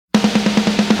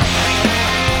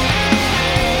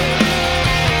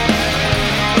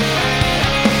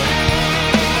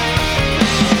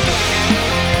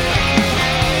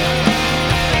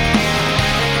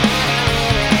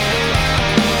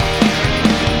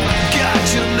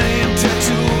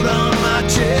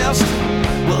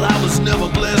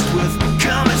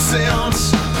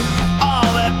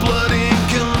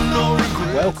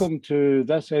welcome to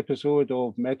this episode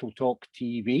of Metal Talk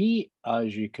TV.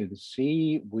 As you can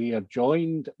see, we are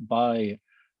joined by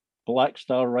Black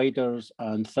Star Riders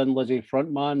and Thin Lizzy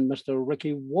frontman, Mr.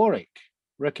 Ricky Warwick.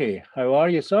 Ricky, how are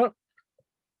you, sir?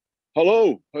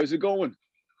 Hello, how's it going?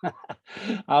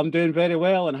 I'm doing very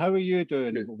well, and how are you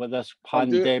doing with this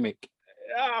pandemic?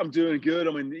 I'm doing good.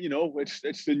 I mean,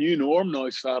 it's the new norm now,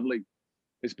 sadly.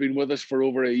 It's been with us for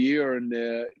over a year, and,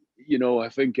 I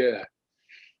think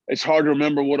it's hard to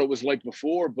remember what it was like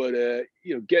before, but,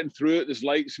 getting through it, there's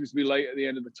light, seems to be light at the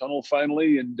end of the tunnel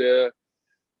finally, and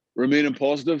remaining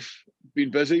positive,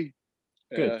 been busy.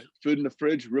 Food in the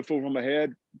fridge, roof over my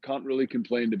head. Can't really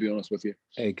complain, to be honest with you.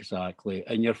 Exactly.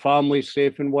 And your family's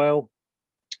safe and well?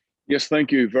 Yes,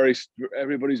 thank you.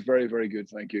 Everybody's very, very good.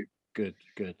 Thank you. Good.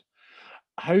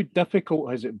 How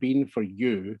difficult has it been for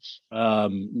you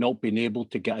not being able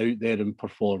to get out there and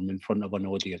perform in front of an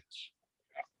audience?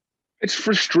 It's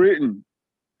frustrating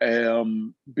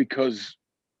because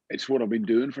it's what I've been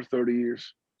doing for 30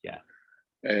 years. Yeah.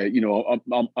 I'm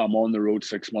on the road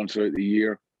 6 months out of the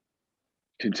year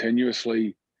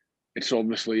continuously. It's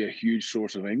obviously a huge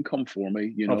source of income for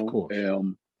me, Of course.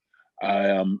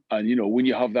 And when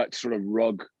you have that sort of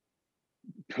rug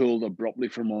pulled abruptly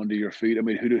from under your feet, I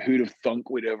mean, who'd have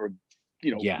thunk we'd ever,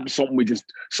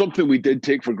 something we did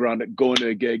take for granted. Going to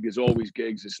a gig, there's always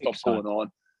gigs, there's stuff going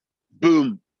on.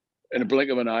 Boom, in a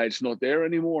blink of an eye, it's not there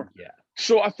anymore. Yeah.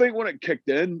 So I think when it kicked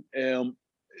in,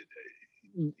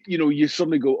 you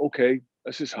suddenly go, okay,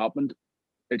 this has happened.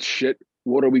 It's shit.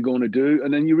 What are we going to do?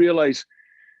 And then you realize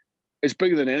it's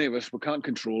bigger than any of us. We can't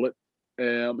control it.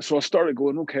 So I started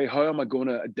going, okay, how am I going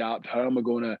to adapt? How am I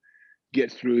going to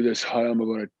get through this? How am I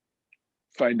going to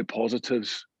find the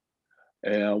positives?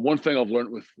 One thing I've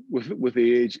learned with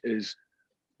the age is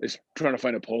trying to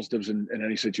find the positives in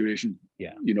any situation.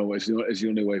 Yeah. Is the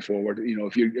only way forward.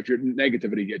 If your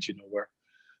negativity gets you nowhere.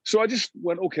 So I just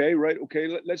went, okay,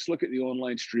 let's look at the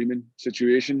online streaming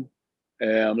situation.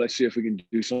 Let's see if we can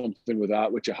do something with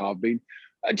that, which I have been.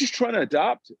 I'm just trying to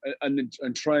adapt and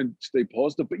try and stay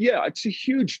positive. But yeah, it's a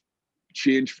huge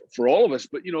change for all of us.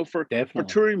 But for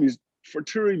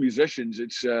touring musicians,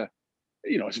 it's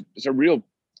it's a real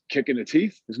kick in the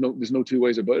teeth. There's no two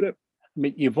ways about it. I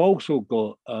mean, you've also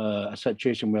got a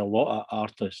situation with a lot of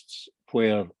artists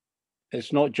where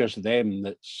it's not just them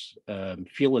that's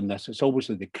feeling this. It's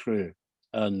obviously the crew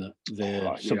and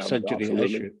the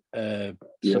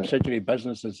subsidiary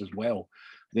businesses as well.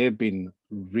 They've been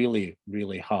really,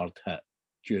 really hard hit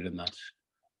during this.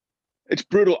 It's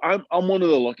brutal. I'm one of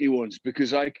the lucky ones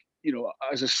because as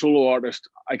a solo artist,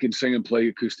 I can sing and play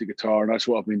acoustic guitar, and that's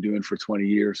what I've been doing for 20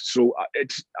 years. So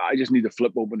I just need to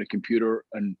flip open the computer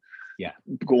and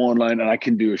go online, and I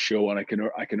can do a show, and I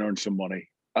can earn some money.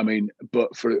 I mean,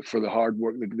 but for the hard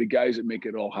work, the guys that make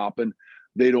it all happen,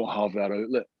 they don't have that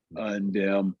outlet,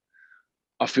 and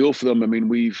I feel for them. I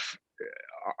mean,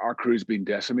 our crew's been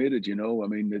decimated. I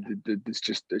mean, it's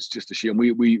just a shame.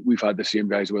 We've had the same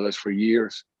guys with us for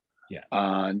years. Yeah,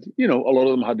 and a lot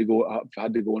of them had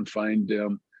to go and find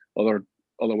other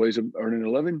ways of earning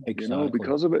a living,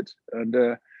 because of it. And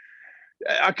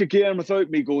again,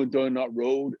 without me going down that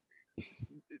road,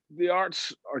 the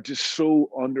arts are just so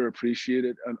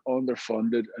underappreciated and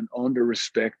underfunded and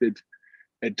underrespected.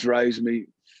 It drives me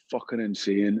fucking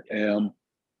insane.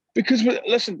 Because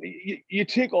listen, you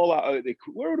take all that out.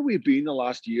 Where would we have been the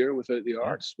last year without the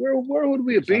arts? Where would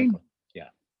we have been? Yeah.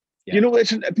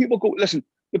 People go, listen.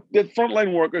 The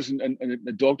frontline workers and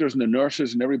the doctors and the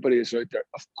nurses and everybody that's out there,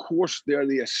 of course, they're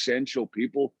the essential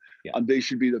people, and they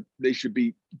should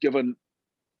be given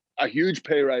a huge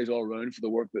pay rise all around for the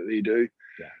work that they do.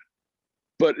 Yeah.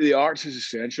 But the arts is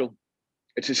essential.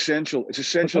 It's essential. It's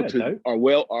essential to our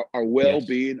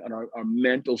well-being and our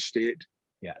mental state.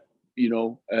 Yeah.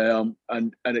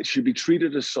 And it should be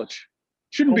treated as such.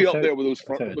 Shouldn't be up there with those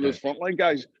frontline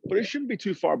guys, but it shouldn't be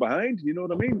too far behind. You know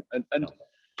what I mean? And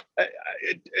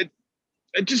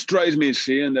it just drives me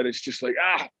insane that it's just like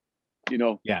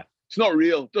it's not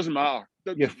real. It doesn't matter.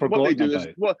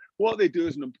 What they do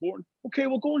isn't important. Okay,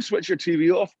 well, go and switch your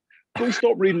TV off. Go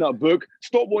stop reading that book.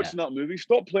 Stop watching that movie.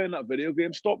 Stop playing that video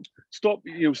game. Stop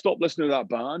listening to that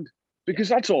band, because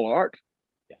that's all art.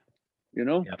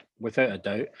 Yeah, without a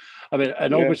doubt. I mean,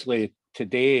 and obviously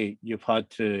today you've had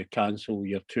to cancel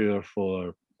your tour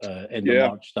for end of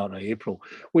March, start of April,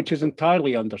 which is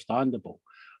entirely understandable.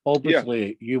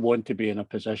 Obviously, you want to be in a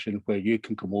position where you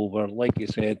can come over, like you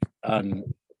said,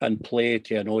 and play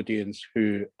to an audience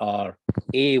who are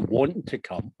wanting to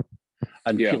come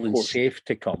and feeling safe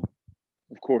to come.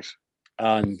 Of course.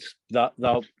 And that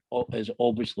is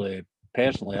obviously,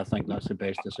 personally, I think that's the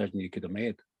best decision you could have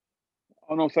made.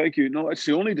 Oh no, thank you. No, it's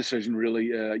the only decision really.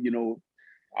 You know,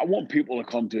 I want people to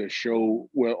come to a show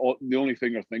where the only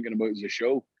thing they're thinking about is the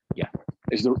show. Yeah,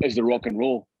 is the rock and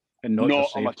roll. and not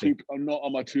am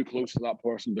I too close to that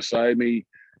person beside me?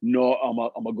 Not am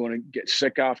I going to get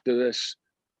sick after this?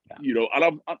 Yeah. You know,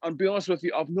 and I'll be honest with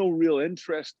you, I've no real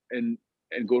interest in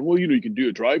going, well, you know, you can do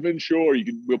a drive-in show, or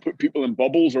we'll put people in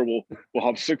bubbles, or we'll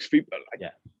have 6 feet.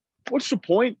 Yeah. What's the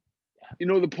point? You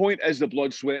know, the point is the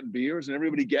blood, sweat, and beers, and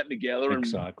everybody getting together and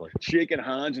shaking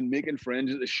hands and making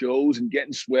friends at the shows and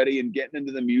getting sweaty and getting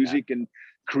into the music and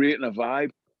creating a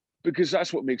vibe, because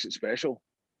that's what makes it special.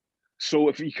 So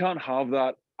if you can't have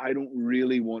that, I don't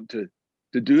really want to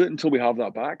do it until we have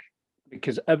that back.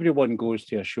 Because everyone goes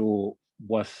to a show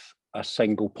with a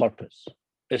single purpose.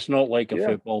 It's not like a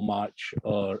football match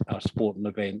or a sporting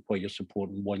event where you're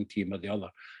supporting one team or the other.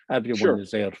 Everyone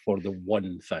is there for the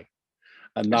one thing.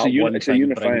 And that one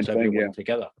thing brings everyone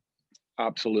together.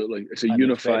 Absolutely. It's a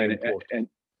unifying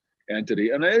entity.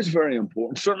 And it is very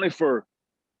important, certainly for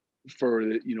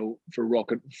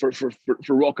rock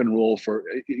and roll, for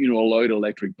a loud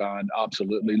electric band.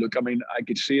 Absolutely. Look, I mean, I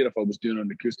could see it if I was doing an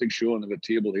acoustic show and there's a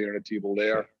table here and a table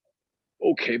there.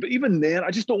 Okay, but even then,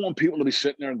 I just don't want people to be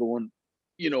sitting there and going,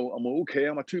 you know, am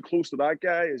I too close to that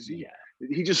guy? Is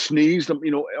he just sneezed,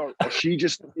 you know, or she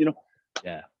just, you know.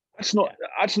 Yeah. That's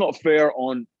not fair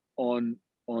on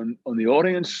the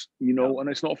audience, you know, and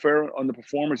it's not fair on the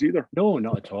performers either. No,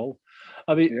 not at all.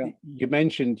 I mean, you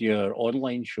mentioned your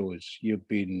online shows. You've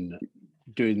been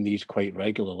doing these quite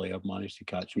regularly. I've managed to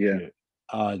catch up with you.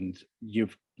 And the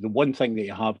one thing that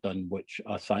you have done, which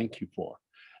I thank you for,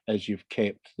 is you've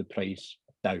kept the price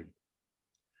down.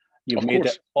 You've made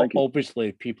it,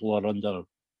 obviously, people are under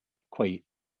quite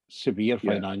severe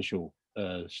financial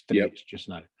straits just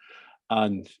now.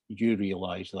 And you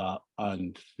realise that,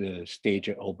 and the stage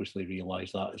it obviously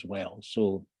realised that as well.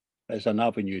 So as an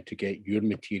avenue to get your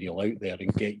material out there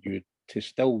and get you to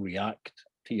still react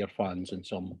to your fans in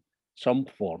some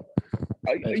form.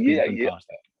 It's been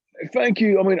fantastic. Thank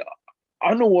you. I mean,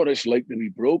 I know what it's like to be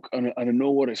broke, and I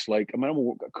know what it's like. I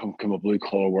mean, I come from a blue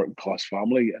collar working class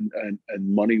family, and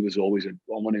money was always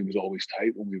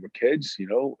tight when we were kids, you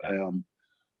know.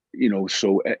 You know,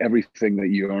 so everything that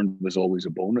you earned was always a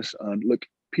bonus. And look,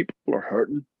 people are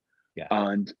hurting,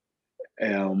 and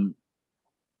I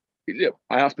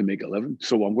have to make a living,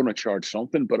 so I'm going to charge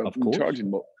something. But I'm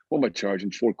charging what am I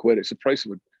charging? £4. It's the price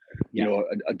of you know,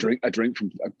 a drink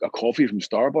from a coffee from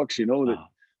Starbucks, you know, that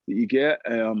you get.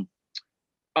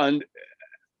 And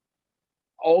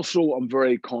also, I'm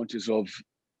very conscious of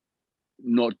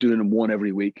not doing them one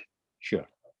every week. Sure.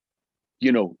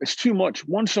 You know, it's too much.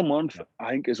 Once a month, I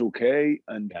think is okay,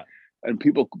 and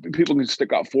people can stick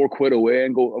that £4 away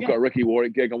and go, I've got a Ricky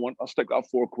Warwick gig. I'll stick that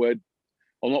 £4.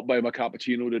 I'll not buy my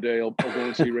cappuccino today. I'll go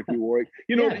and see Ricky Warwick.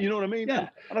 You know, you know what I mean? Yeah.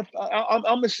 And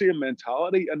I'm the same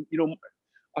mentality. And you know,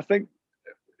 I think,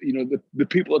 you know, the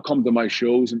people that come to my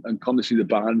shows and come to see the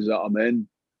bands that I'm in,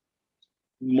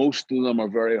 most of them are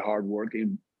very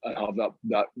hardworking and have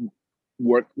that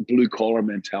work blue collar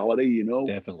mentality. You know,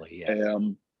 definitely. Yeah.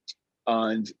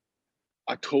 And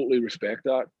I totally respect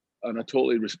that. And I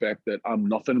totally respect that I'm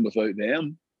nothing without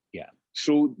them. Yeah.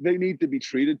 So they need to be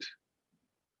treated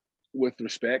with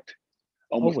respect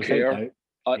and with care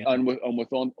and with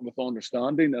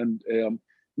understanding. And you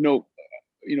know,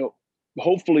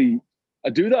 hopefully I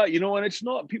do that, you know, and it's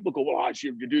not, people go, well,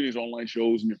 you're doing these online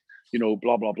shows and, you know,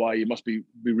 blah, blah, blah. You must be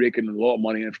raking a lot of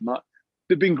money in from that.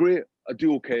 They've been great. I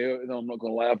do okay. I'm not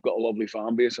going to lie. I've got a lovely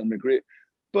fan base and they're great.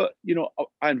 But, you know,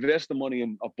 I invest the money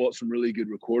and I've bought some really good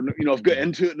recording. You know, I've got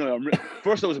into it now.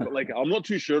 First I was a bit like, I'm not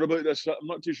too sure about this. I'm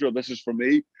not too sure this is for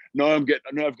me. Now I've got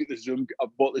the Zoom.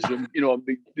 I've bought the Zoom, you know,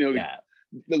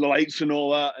 the lights and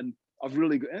all that. And I've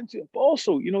really got into it. But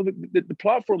also, you know, the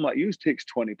platform I use takes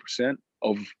 20%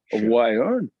 of what I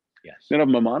earn. Yes. Then I have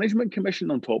my management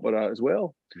commission on top of that as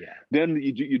well. Yeah. Then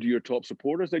you do your top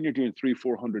supporters. Then you're doing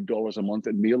 $300-400 a month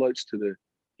in mail outs to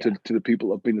the people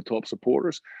that have been the top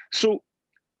supporters. So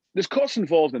there's costs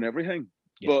involved in everything,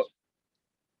 but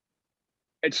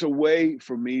it's a way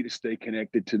for me to stay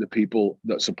connected to the people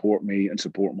that support me and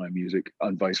support my music,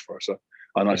 and vice versa.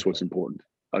 And that's what's important.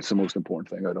 That's the most important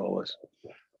thing out of all this.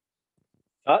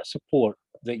 That support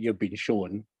that you've been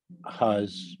shown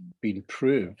has been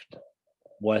proved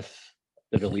with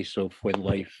the release of When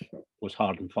Life Was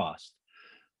Hard and Fast.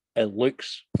 It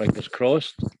looks, fingers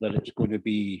crossed, that it's going to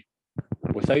be,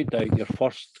 without doubt, your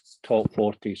first top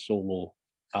 40 solo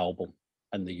album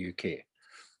in the UK.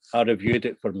 I reviewed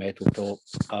it for Metal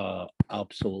Talk.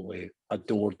 Absolutely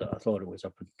adored it. I thought it was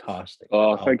a fantastic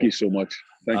album. Thank you so much.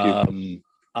 Thank you.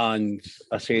 And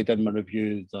I said in my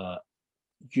review that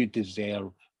you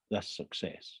deserve this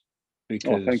success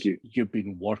because thank you. You've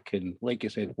been working, like I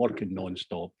said, working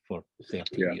non-stop for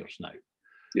 30 years now.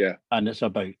 Yeah. And it's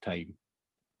about time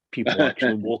people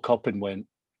actually woke up and went,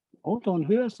 hold on,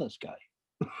 who is this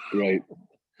guy? Right.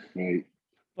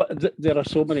 But there are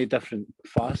so many different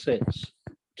facets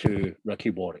to Ricky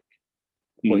Warwick,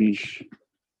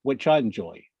 which I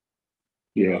enjoy.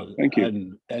 Thank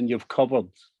you. And you've covered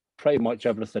pretty much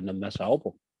everything in this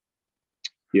album.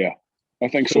 Yeah, I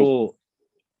think so.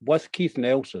 With Keith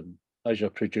Nelson as your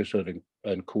producer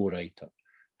and co-writer,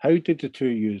 how did the two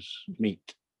of yous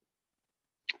meet?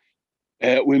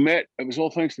 We met, it was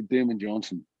all thanks to Damon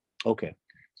Johnson. Okay.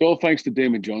 It's all thanks to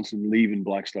Damon Johnson leaving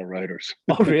Black Star Riders.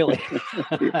 Oh, really?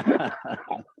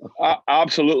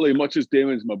 Absolutely. Much as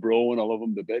Damon's my bro and I love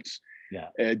him to bits.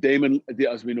 Yeah. Damon,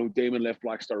 as we know, Damon left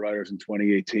Black Star Riders in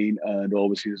 2018, and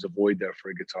obviously there's a void there for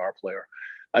a guitar player.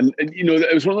 And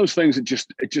it was one of those things that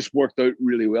just worked out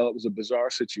really well. It was a bizarre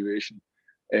situation.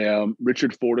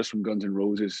 Richard Fortus from Guns N'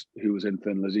 Roses, who was in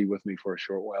Thin Lizzy with me for a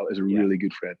short while, is a really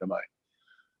good friend of mine.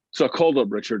 So I called up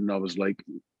Richard and I was like,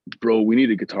 bro, we need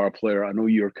a guitar player. I know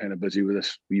you're kind of busy with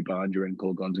this wee band you're in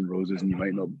called Guns N' Roses, and you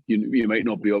might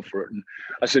not be up for it. And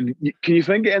I said, can you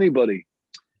think of anybody?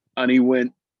 And he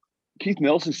went, Keith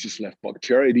Nelson's just left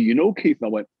Buckcherry. Do you know Keith? And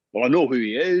I went, well, I know who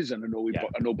he is, and I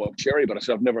know Buckcherry, but I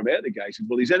said, I've never met the guy. He said,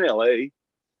 well, he's in LA.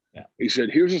 Yeah. He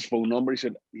said, here's his phone number. He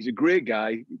said, he's a great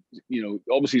guy.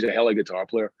 Obviously he's a hell of a guitar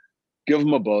player. Give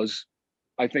him a buzz.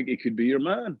 I think he could be your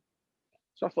man.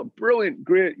 So I thought, brilliant,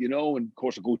 great, and of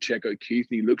course I go check out Keith,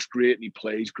 and he looks great and he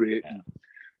plays great. Yeah.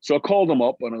 So I called him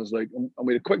up and I was like, I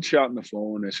made a quick chat on the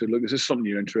phone. I said, look, is this something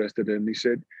you're interested in? And he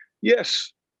said,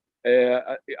 yes.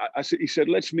 He said,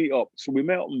 let's meet up. So we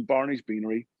met up in Barney's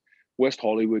Beanery, West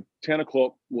Hollywood, 10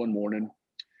 o'clock one morning.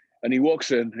 And he walks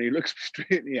in and he looks me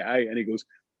straight in the eye and he goes,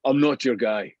 I'm not your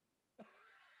guy.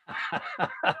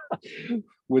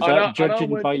 Was that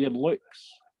judging by your looks?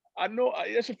 I know,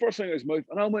 that's the first thing out of his mouth.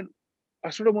 And I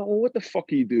sort of went, well, what the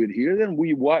fuck are you doing here then?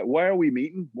 Why are we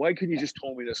meeting? Why couldn't you just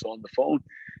tell me this on the phone?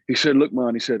 He said, look,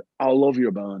 man, he said, I love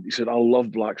your band. He said, I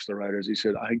love Black Star Riders. He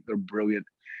said, I think they're brilliant.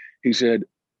 He said,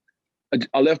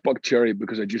 I left Buckcherry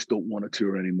because I just don't want to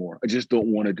tour anymore. I just don't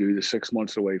want to do the 6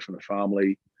 months away from the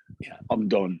family. Yeah. I'm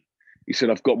done. He said,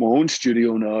 I've got my own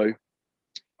studio now.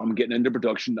 I'm getting into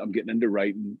production. I'm getting into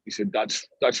writing. He said, that's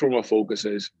where my focus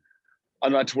is.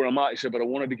 And that's where I'm at. He said, but I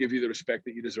wanted to give you the respect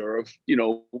that you deserve,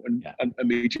 and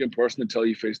meet you in person and tell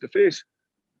you face to face.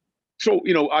 So,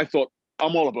 I thought,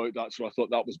 I'm all about that. So I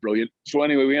thought that was brilliant. So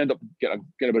anyway, we end up get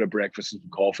a bit of breakfast and some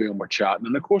coffee and we're chatting.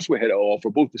 And of course we hit it off.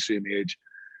 We're both the same age,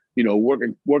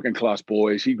 working class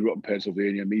boys. He grew up in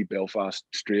Pennsylvania, me, Belfast,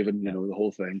 Straven, the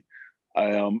whole thing.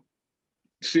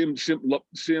 Same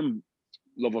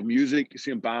love of music,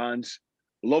 same bands,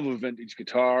 love of vintage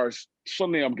guitars.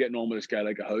 Suddenly I'm getting on with this guy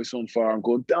like a house on fire. I'm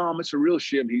going, damn, it's a real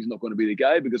shame he's not going to be the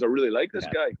guy because I really like this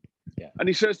guy. Yeah. And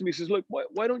he says to me, he says, look,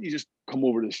 why don't you just come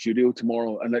over to the studio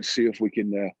tomorrow and let's see if we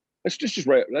can, let's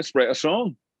write a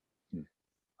song.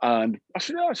 And I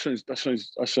said, yeah,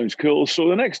 that sounds cool. So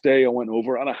the next day I went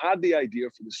over and I had the idea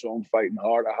for the song Fighting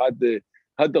Heart. I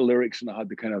had the lyrics and I had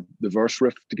the verse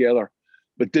riff together,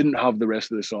 but didn't have the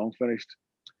rest of the song finished.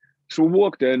 So we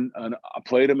walked in and I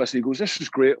played him. I said, he goes, this is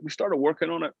great. We started working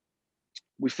on it.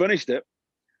 We finished it,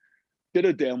 did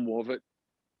a demo of it,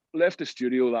 left the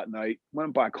studio that night,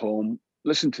 went back home,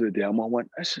 listened to the demo, and went,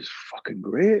 this is fucking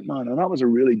great, man. And that was a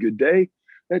really good day.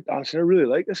 I said, I really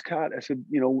like this cat. I said,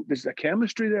 there's a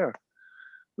chemistry there.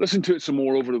 Listened to it some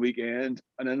more over the weekend.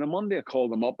 And then on Monday, I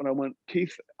called him up and I went,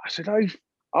 Keith, I said,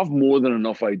 I've more than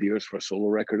enough ideas for a solo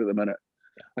record at the minute.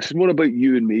 I said, what about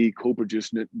you and me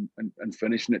co-producing it and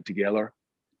finishing it together?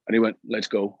 And he went, let's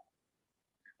go.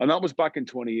 And that was back in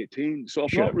 2018. So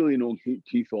I've not really known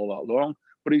Keith all that long,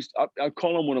 but I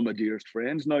call him one of my dearest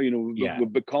friends now.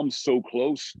 We've become so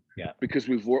close because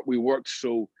we worked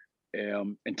so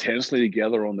intensely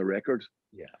together on the record.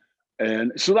 Yeah.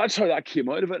 And so that's how that came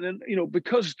out of it. And,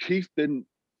 because Keith didn't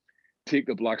take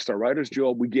the Black Star Riders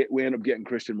job, we end up getting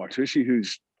Christian Martucci,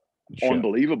 who's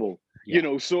unbelievable.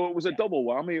 Yeah. So it was a double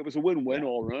whammy. It was a win-win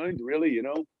all around, really,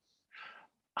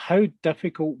 How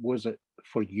difficult was it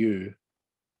for you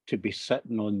to be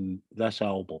sitting on this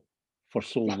album for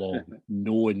so long,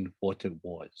 knowing what it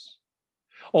was?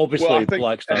 Obviously,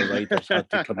 Black Star Riders had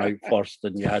to come out first,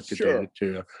 and you had to do the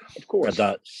tour. Of course,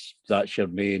 that's your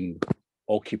main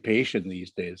occupation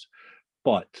these days.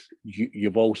 But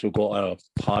you've also got a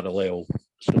parallel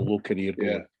solo career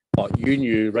going. Yeah. But you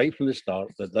knew right from the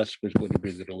start that this was going to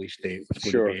be the release date. It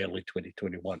was going to be early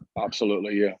 2021.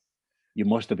 Absolutely, yeah. You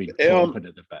must have been chomping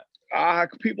at the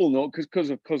bit. People know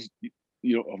because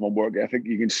you know, of my work ethic,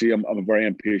 you can see I'm a very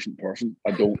impatient person.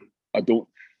 I don't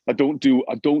do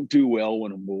well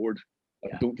when I'm bored.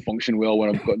 I don't function well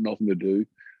when I've got nothing to do.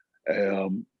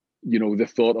 You know, the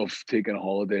thought of taking a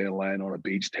holiday and lying on a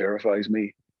beach terrifies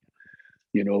me.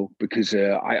 You know, because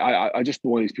I just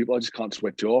one of these people. I just can't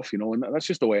switch off. You know, and that's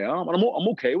just the way I am, and I'm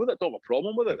okay with it. Don't have a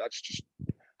problem with it. That's just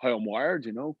how I'm wired.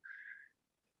 You know.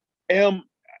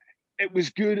 It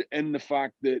was good in the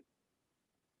fact that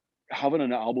having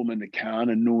an album in the can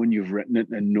and knowing you've written it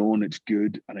and knowing it's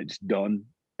good and it's done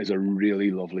is a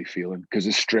really lovely feeling, because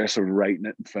the stress of writing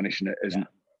it and finishing it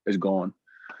is gone.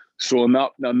 So on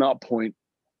that point,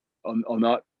 on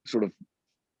that sort of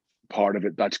part of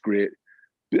it, that's great.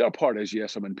 The other part is,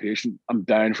 yes, I'm impatient. I'm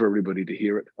dying for everybody to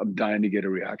hear it. I'm dying to get a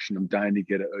reaction. I'm dying to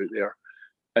get it out there.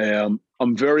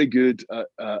 I'm very good at,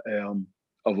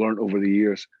 I've learned over the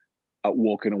years, at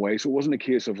walking away. So it wasn't a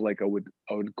case of like I would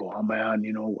go, oh man,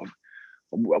 you know,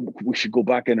 we should go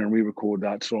back in and re-record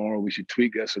that song, or we should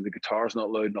tweak this, or the guitar's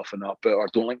not loud enough in that bit, or I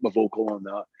don't like my vocal on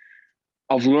that.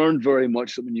 I've learned very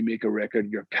much that when you make a record,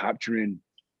 you're capturing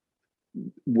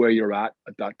where you're at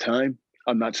that time,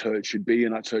 and that's how it should be,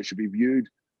 and that's how it should be viewed.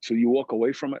 So you walk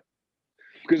away from it.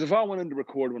 Because if I went in to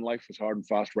record when life was hard and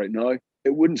fast right now,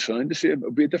 it wouldn't sound the same. It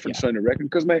would be a different sounding record,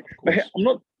 because my head, I'm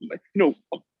not, you know,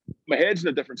 my head's in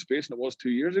a different space than it was 2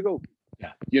 years ago.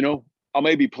 Yeah. You know, I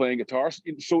may be playing guitar.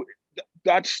 So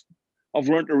that's, I've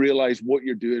learned to realize what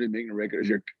you're doing in making a record is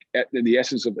you're, in the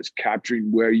essence of it's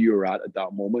capturing where you're at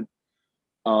that moment.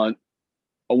 And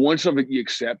once of it, you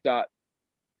accept that,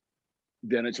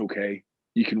 then it's okay.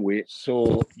 You can wait.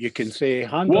 So you can say,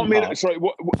 I think what made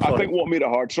it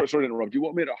hard, sorry to interrupt you,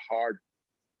 what made it hard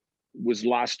was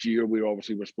last year we were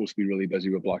supposed to be really busy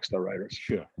with Black Star Riders.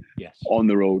 Sure. Yes. On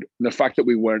the road. And the fact that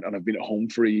we weren't, and I've been at home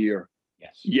for a year.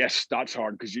 Yes, that's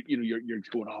hard, because you're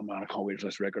going, oh man, I can't wait for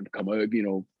this record to come out, you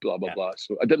know, blah blah blah.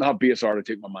 So I didn't have BSR to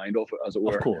take my mind off it, as it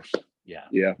were. Of course.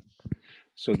 Yeah.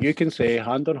 So you can say,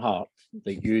 hand on heart,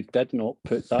 that you did not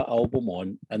put that album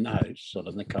on in the house or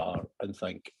in the car and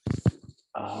think,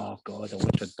 oh God, I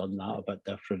wish I'd done that a bit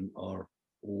different, or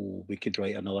oh, we could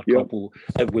write another couple.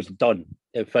 It was done.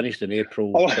 It finished in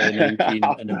April 2019,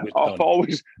 and it was done. I've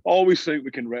always think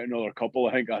we can write another couple.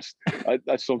 I think that's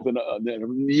something that,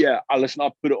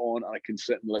 I put it on and I can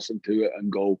sit and listen to it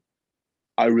and go,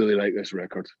 I really like this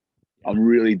record. I'm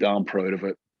really damn proud of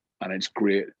it, and it's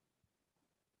great.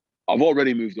 I've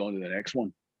already moved on to the next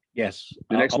one. Yes,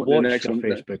 the next one on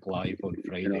Facebook Live on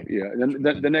Friday. You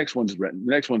know, the next one's written.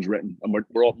 The next one's written, and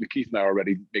we're all, Keith and I are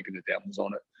already making the demos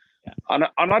on it. Yeah.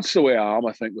 And that's the way I am,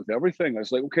 I think, with everything.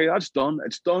 It's like, okay, that's done.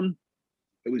 It's done.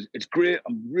 It's great.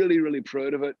 I'm really, really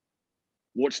proud of it.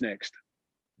 What's next?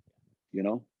 You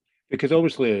know? Because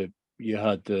obviously you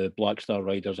had the Black Star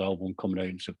Riders album coming out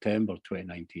in September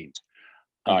 2019.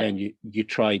 And then you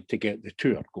tried to get the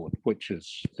tour going, which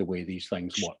is the way these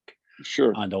things work.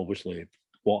 Sure. And obviously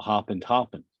what happened.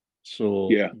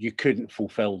 So you couldn't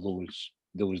fulfill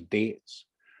those dates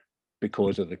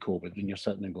because of the COVID, and you're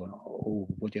sitting there going, oh,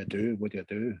 what do you do?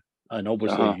 And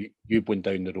obviously you went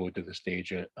down the road to the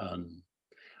stage, and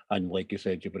like you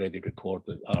said, you've already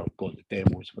recorded or got the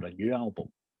demos for a new album.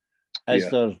 Is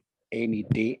there any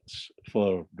dates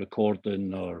for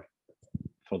recording or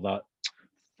for that?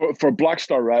 For Black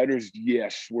Star Riders,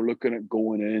 yes, we're looking at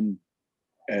going in.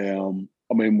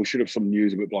 I mean, we should have some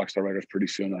news about Black Star Riders pretty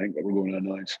soon, I think, that we're going to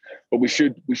announce. But we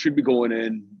should be going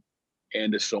in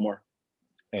end of summer.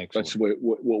 Excellent. That's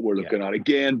what we're looking at.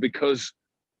 Again, because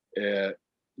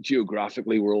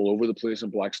geographically we're all over the place in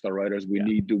Black Star Riders, we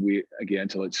need to wait again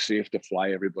till it's safe to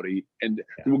fly everybody. And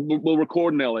we'll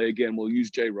record in LA again. We'll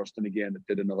use Jay Ruston again that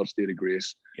did another State of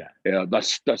Grace. Yeah,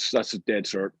 that's a dead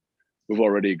cert. We've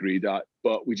already agreed that,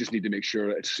 but we just need to make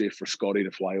sure it's safe for Scotty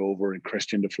to fly over and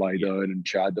Christian to fly down and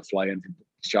Chad to fly in.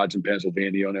 Chad's in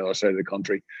Pennsylvania on the other side of the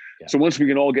country. So once we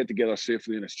can all get together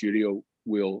safely in a studio,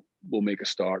 we'll make a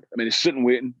start. I mean, it's sitting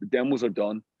waiting. The demos are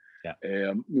done.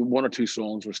 One or two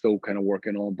songs we're still kind of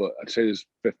working on, but I'd say there's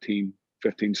 15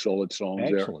 solid songs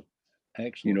there. Excellent.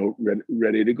 You know,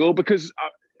 ready to go, because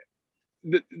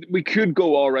we could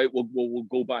go, all right, we'll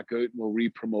go back out and we'll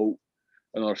re-promote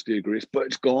another State of Grace, but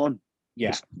it's gone.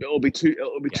 It'll be 2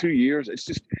 years. It's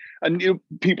just, and you know,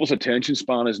 people's attention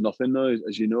span is nothing now,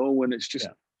 as you know, when it's just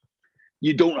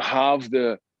you don't have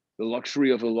the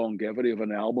luxury of the longevity of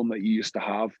an album that you used to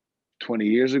have 20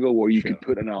 years ago, where you could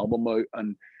put an album out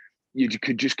and you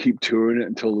could just keep touring it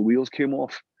until the wheels came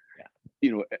off.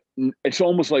 You know, it's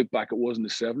almost like back it was in the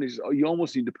 70s. You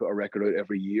almost need to put a record out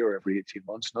every year, every 18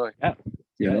 months now.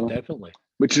 You know? Definitely.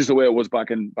 Which is the way it was back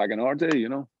in our day, you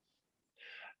know.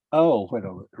 Oh,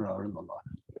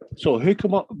 So who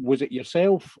came up? Was it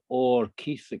yourself or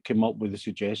Keith that came up with the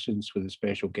suggestions for the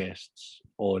special guests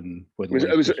on when it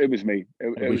was me.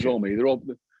 It was all me. They're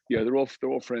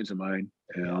all friends of mine.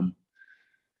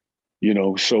 You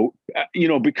know, so you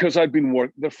know, because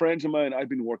they're friends of mine. I've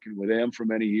been working with them for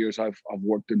many years. I've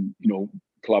worked in, you know,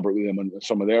 collaborate with them on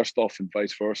some of their stuff and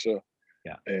vice versa.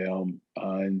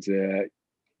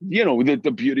 You know,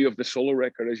 the beauty of the solo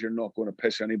record is you're not going to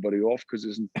piss anybody off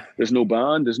because there's no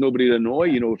band, there's nobody to annoy.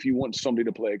 You know, if you want somebody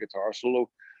to play a guitar solo,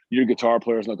 your guitar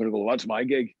player is not going to go, well, that's my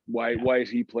gig. Why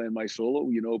is he playing my solo?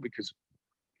 You know, because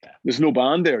there's no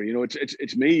band there. You know,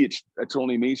 it's me. It's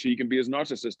only me. So you can be as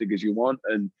narcissistic as you want.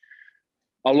 And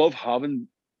I love having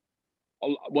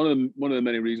one of the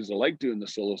many reasons I like doing the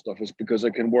solo stuff is because I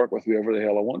can work with whoever the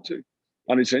hell I want to,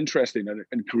 and it's interesting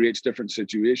and creates different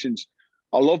situations.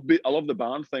 I love the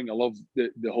band thing. I love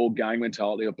the whole gang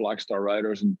mentality of Black Star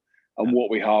Riders and what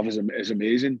we have is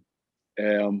amazing.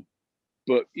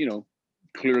 But you know,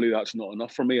 clearly that's not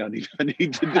enough for me. I need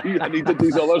to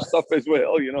do other stuff as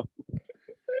well. You know.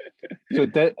 So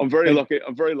I'm very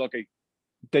lucky.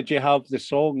 Did you have the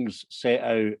songs set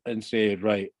out and say,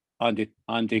 right,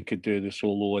 Andy could do the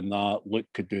solo in that, Luke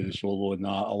could do the solo in that,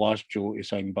 I'll ask Joe to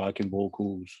sing backing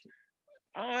vocals?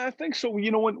 I think so.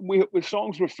 You know, when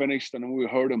songs were finished and we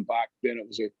heard them back, then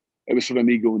it was sort of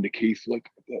me going to Keith, like,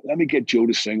 let me get Joe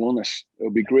to sing on this.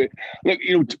 It'll be great. Like,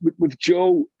 you know, with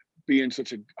Joe being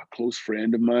such a close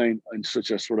friend of mine and such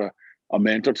a sort of a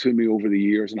mentor to me over the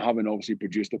years, and having obviously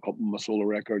produced a couple of my solo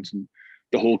records and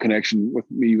the whole connection with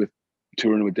me with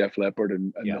touring with Def Leppard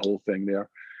and the whole thing there,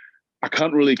 I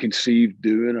can't really conceive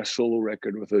doing a solo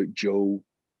record without Joe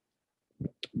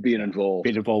being involved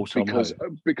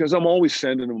because I'm always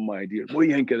sending him my ideas. What do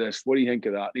you think of this? What do you think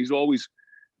of that? And he's always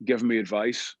giving me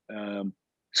advice.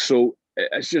 So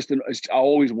it's I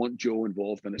always want Joe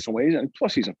involved in it some way. And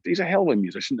plus, he's a hell of a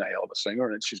musician, a hell of a singer,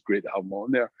 and it's just great to have him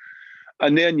on there.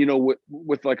 And then, you know,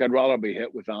 with like I'd Rather Be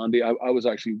Hit with Andy,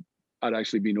 I'd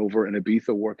actually been over in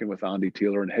Ibiza working with Andy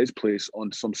Taylor in his place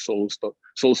on some solo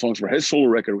songs for his solo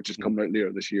record, which is coming out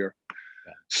later this year.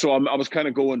 So I was kind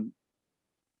of going,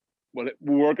 well,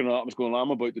 we're working on it. I was going,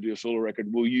 I'm about to do a solo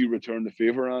record. Will you return the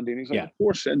favor, Andy? And he's like, of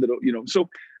course, send it out. You know, so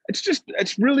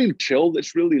it's really chilled.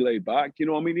 It's really laid back. You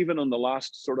know, I mean, even on the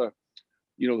last sort of,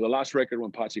 you know, the last record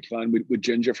when Patsy Cline with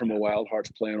Ginger from A Wild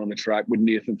Hearts playing on the track with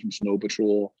Nathan from Snow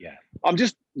Patrol. I'm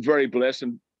just very blessed.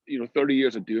 And, you know, 30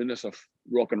 years of doing this, of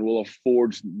rock and roll, I've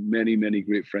forged many, many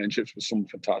great friendships with some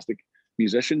fantastic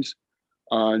musicians.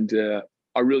 And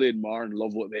I really admire and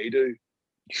love what they do.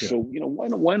 Sure. So, you know,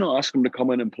 why not ask them to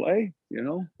come in and play, you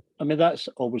know? I mean, that's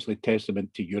obviously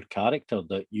testament to your character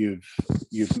that you've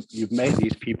met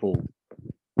these people,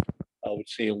 I would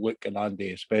say Luke and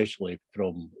Andy especially,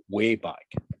 from way back.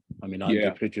 I mean, Andy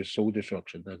produced Soul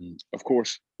Destruction, and of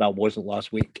course that wasn't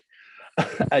last week.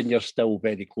 And you're still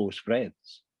very close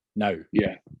friends now.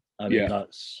 I mean,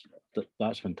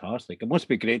 that's fantastic. It must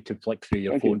be great to flick through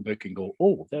your phone book and go,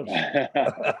 oh, there's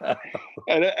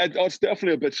and it's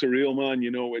definitely a bit surreal, man. You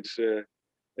know,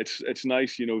 it's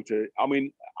nice, you know, I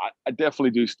mean, I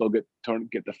definitely do still get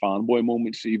the fanboy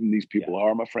moments. Even these people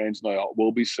are my friends now.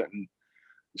 We'll be sitting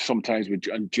sometimes with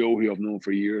Joe, who I've known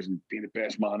for years, and being the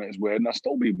best man at his wedding. I'll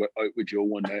still be out with Joe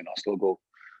one night and I'll still go,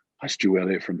 that's Joe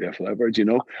Elliott from Def Leppard, you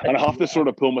know, and I have to sort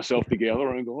of pull myself together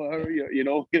and go, oh, you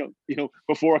know,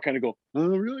 before I kind of go, oh,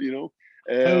 really, you know.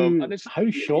 And how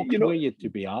shocked were you to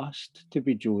be asked to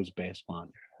be Joe's best man?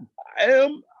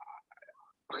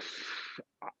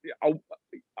 I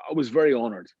was very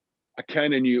honored. I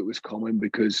kind of knew it was coming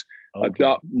because at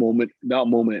that moment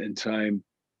in time,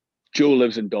 Joe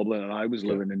lives in Dublin and I was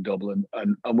living in Dublin,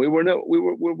 and we were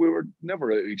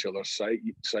never at each other's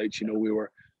sites. You know, we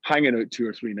were hanging out 2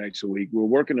 or 3 nights a week. We were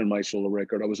working on my solo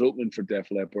record. I was opening for Def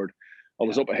Leppard. I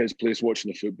was up at his place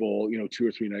watching the football, you know, 2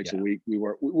 or 3 nights a week. We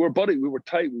were buddy. We were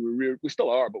tight. We still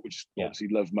are, but we just obviously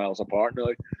live miles apart now.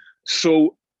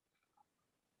 So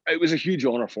it was a huge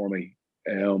honor for me,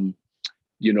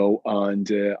 you know,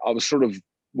 and I was sort of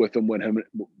with him when him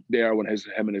and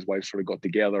his wife sort of got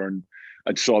together and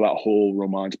saw that whole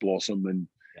romance blossom, and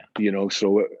you know,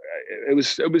 so it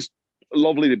was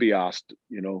lovely to be asked,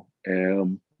 you know.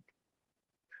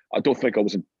 I don't think I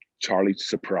was entirely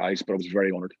surprised, but I was very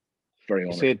honored. Very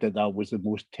honored. You said that was the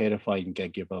most terrifying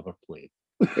gig you've ever played.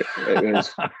 It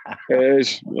is. It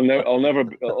is. I'll never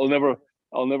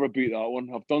beat that one.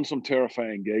 I've done some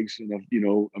terrifying gigs, and you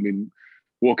know, I mean,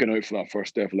 walking out for that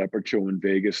first Def Leppard show in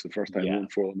Vegas, the first time opening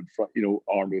for them, in front, you know,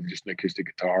 armed with just an acoustic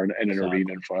guitar and in an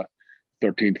arena in front of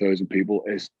 13,000 people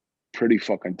is pretty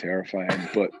fucking terrifying.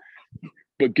 But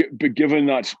given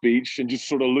that speech and just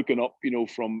sort of looking up, you know,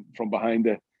 from behind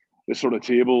the sort of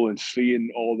table and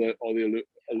seeing all the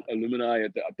alumni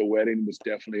at the wedding was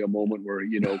definitely a moment where,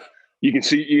 you know, you can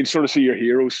sort of see your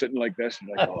hero sitting like this and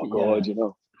like, oh God, you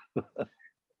know.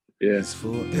 Yeah. It's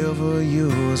forever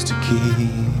yours to keep.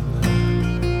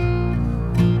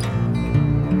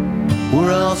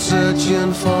 We're all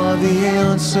searching for the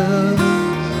answers.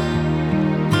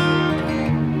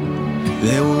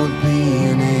 There won't be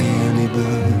in any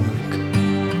book.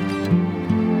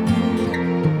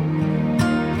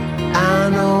 I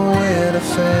know where to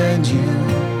find you.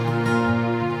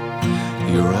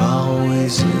 You're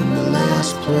always in the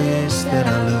last place that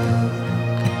I look.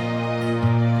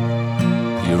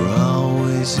 You're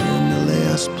always in the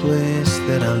last place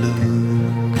that I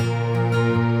look.